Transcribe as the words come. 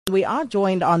We are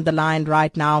joined on the line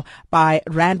right now by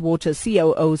Water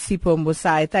COO Sipho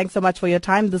Mosai. Thanks so much for your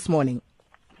time this morning.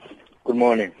 Good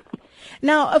morning.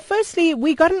 Now, firstly,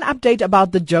 we got an update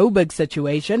about the Joburg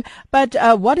situation, but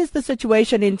what is the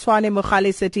situation in Tshwane,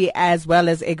 Mogale City as well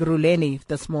as Ekurhuleni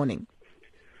this morning?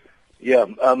 Yeah,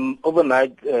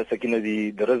 overnight, Sakina,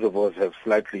 the reservoirs have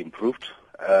slightly improved.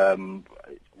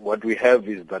 What we have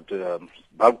is that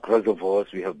bulk reservoirs,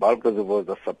 we have bulk reservoirs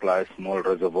that supply small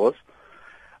reservoirs.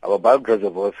 Our bulk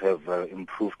reservoirs have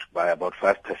improved by about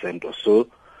 5% or so.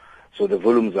 So the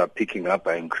volumes are picking up,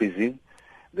 are increasing.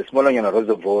 The smaller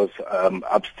reservoirs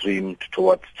upstream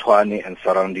towards Tshwane and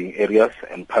surrounding areas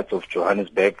and parts of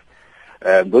Johannesburg,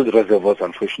 those reservoirs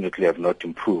unfortunately have not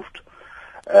improved.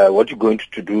 What we're going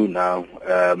to do now,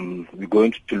 we're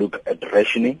going to look at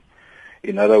rationing.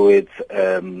 In other words,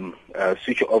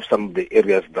 switch off some of the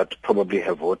areas that probably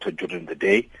have water during the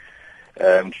day,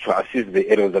 to assist the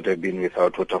areas that have been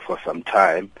without water for some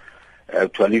time,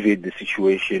 to alleviate the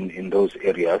situation in those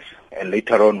areas. And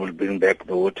later on, we'll bring back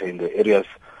the water in the areas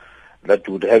that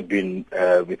would have been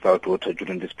without water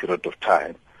during this period of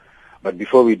time. But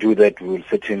before we do that, we will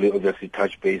certainly obviously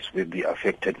touch base with the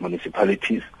affected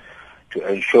municipalities to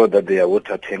ensure that their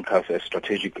water tankers at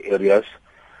strategic areas,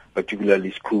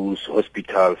 particularly schools,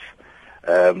 hospitals,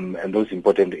 and those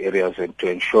important areas, and to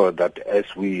ensure that as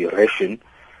we ration,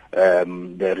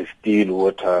 there is still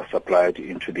water supplied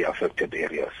into the affected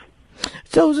areas.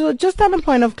 So just on a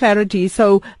point of clarity,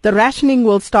 so the rationing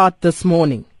will start this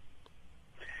morning?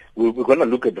 We're going to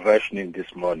look at rationing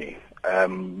this morning.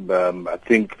 I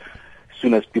think as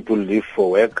soon as people leave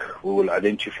for work, we will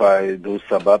identify those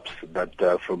suburbs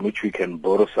that from which we can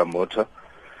borrow some water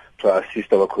to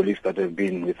assist our colleagues that have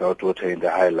been without water in the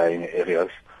high-lying areas,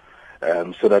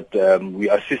 so that we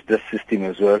assist the system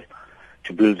as well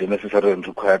to build the necessary and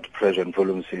required pressure and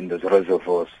volumes in those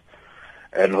reservoirs.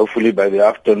 And hopefully by the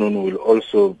afternoon, we'll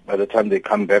also, by the time they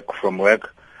come back from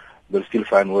work, they'll still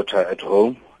find water at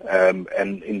home, and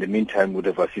in the meantime would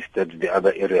have assisted the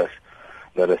other areas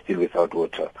that are still without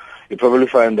water. You probably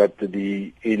find that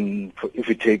if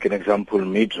you take an example,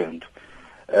 Midrand,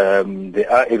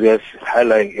 there are areas,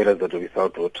 high-lying areas that are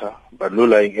without water, but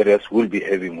low-lying areas will be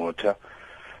having water.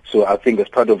 So I think as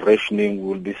part of rationing,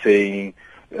 we'll be saying,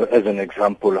 as an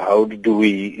example, how do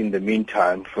we, in the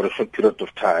meantime, for a short period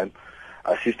of time,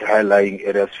 assist high-lying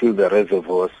areas, fill the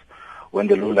reservoirs, when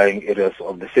the low-lying areas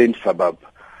of the same suburb,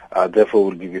 therefore,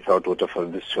 will be without water for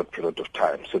this short period of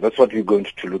time. So that's what we're going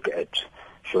to look at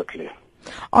shortly.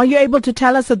 Are you able to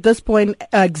tell us at this point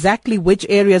exactly which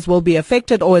areas will be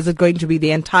affected, or is it going to be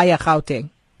the entire Gauteng?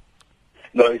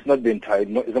 No, it's not the entire. It's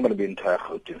not going to be entire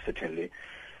Gauteng, certainly.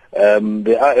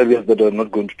 There are areas that are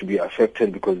not going to be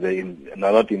affected because they're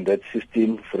not in that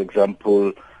system. For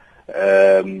example,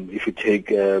 if you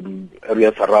take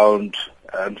areas around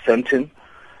Sandton,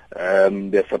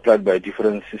 they're supplied by a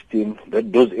different system.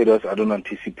 Those areas, I don't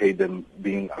anticipate them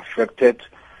being affected.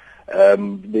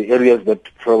 The areas that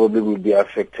probably will be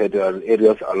affected are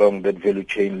areas along that value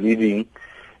chain leading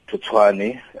to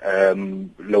Tshwane,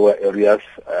 lower areas.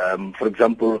 For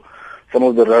example, some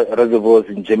of the reservoirs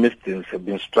in Germiston have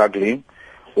been struggling.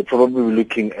 We're probably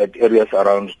looking at areas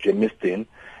around Germiston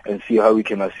and see how we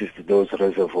can assist those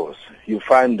reservoirs. You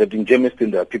find that in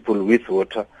Germiston there are people with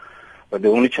water, but the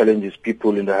only challenge is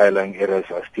people in the high-lying areas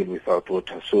are still without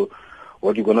water. So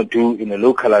what you're going to do in a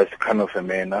localized kind of a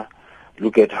manner,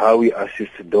 look at how we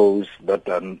assist those that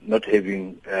are not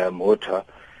having water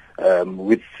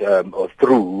with or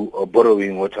through or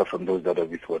borrowing water from those that are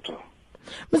with water.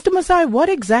 Mr. Mosai, what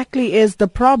exactly is the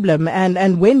problem,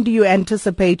 and when do you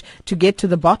anticipate to get to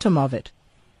the bottom of it?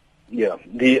 Yeah,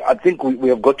 I think we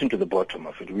have gotten to the bottom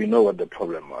of it. We know what the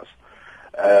problem was.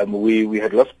 We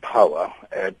had lost power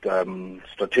at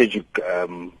strategic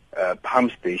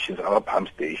pump stations, our pump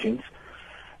stations.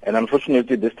 And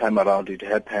unfortunately, this time around, it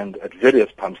happened at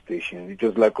various pump stations. It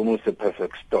was like almost a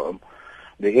perfect storm.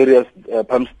 The areas,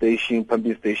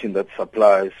 pumping station that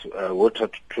supplies water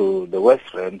to the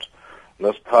West Rand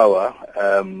lost power.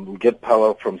 We get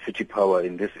power from City Power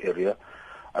in this area.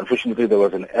 Unfortunately, there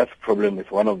was an earth problem with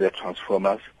one of their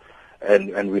transformers,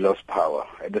 and we lost power.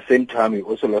 At the same time, we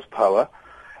also lost power.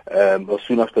 Or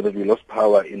soon after that, we lost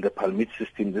power in the Palmit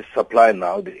system. This supply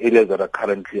now, the areas that are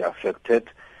currently affected,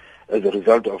 as a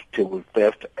result of table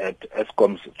theft at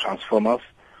Eskom's transformers.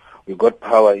 We got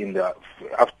power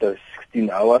after 16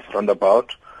 hours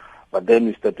roundabout, but then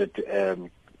we started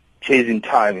chasing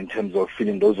time in terms of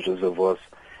filling those reservoirs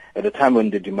at a time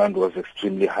when the demand was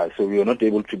extremely high. So we were not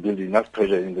able to build enough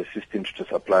pressure in the systems to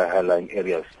supply high-lying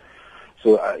areas.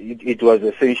 So it was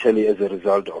essentially as a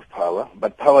result of power.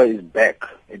 But power is back.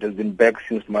 It has been back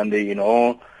since Monday in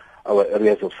all our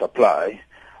areas of supply.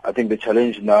 I think the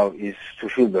challenge now is to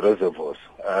fill the reservoirs.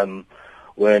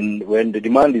 When the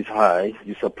demand is high,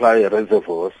 you supply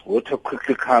reservoirs, water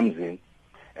quickly comes in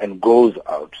and goes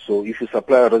out. So if you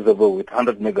supply a reservoir with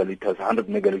 100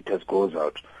 megaliters goes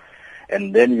out.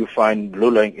 And then you find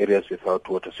low-lying areas without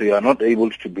water. So you are not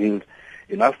able to build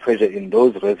enough pressure in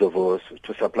those reservoirs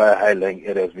to supply high-lying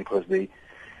areas because they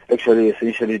actually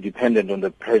essentially dependent on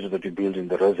the pressure that you build in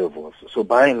the reservoirs. So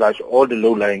by and large, all the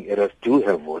low-lying areas do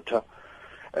have water.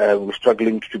 We're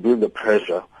struggling to build the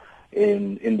pressure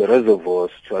in the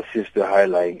reservoirs to assist the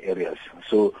high-lying areas.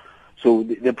 So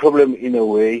the problem, in a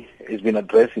way, has been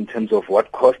addressed in terms of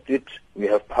what cost it. We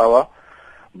have power,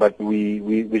 but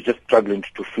we're just struggling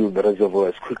to fill the reservoir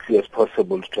as quickly as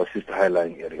possible to assist the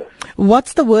high-lying areas.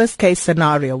 What's the worst-case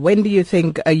scenario? When do you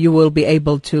think you will be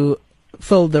able to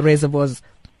fill the reservoirs?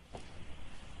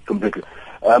 Completely.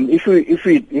 If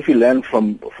we learn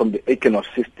from the Ekenos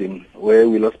system, where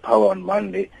we lost power on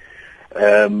Monday,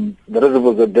 the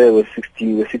reservoirs are there were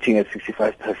sitting at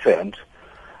 65%.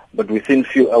 But within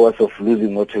few hours of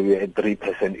losing water, we were at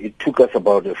 3%. It took us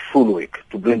about a full week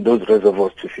to bring those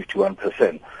reservoirs to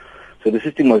 51%. So the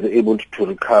system was able to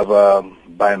recover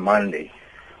by Monday.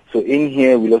 So in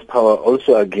here, we lost power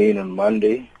also again on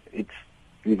Monday.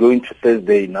 We're going to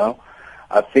Thursday now.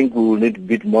 I think we will need a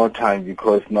bit more time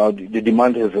because now the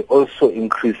demand has also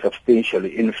increased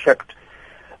substantially. In fact,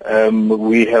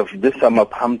 we have this summer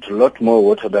pumped a lot more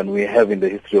water than we have in the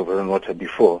history of rainwater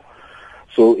before.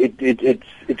 So it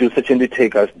will certainly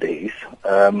take us days.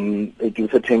 It will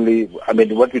certainly,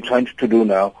 what we're trying to do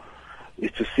now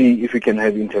is to see if we can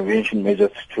have intervention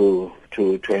measures to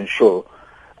ensure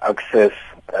access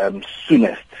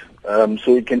soonest.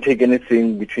 So it can take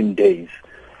anything between days,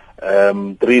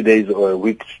 3 days or a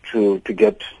week to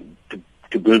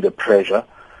build the pressure.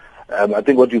 I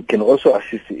think what you can also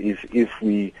assist is if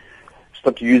we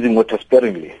start using water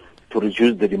sparingly to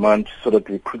reduce the demand so that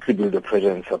we quickly build the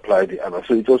pressure and supply the other.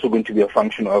 So it's also going to be a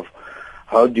function of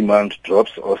how demand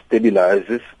drops or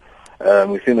stabilizes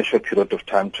within a short period of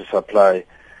time to supply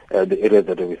the areas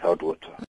that are without water.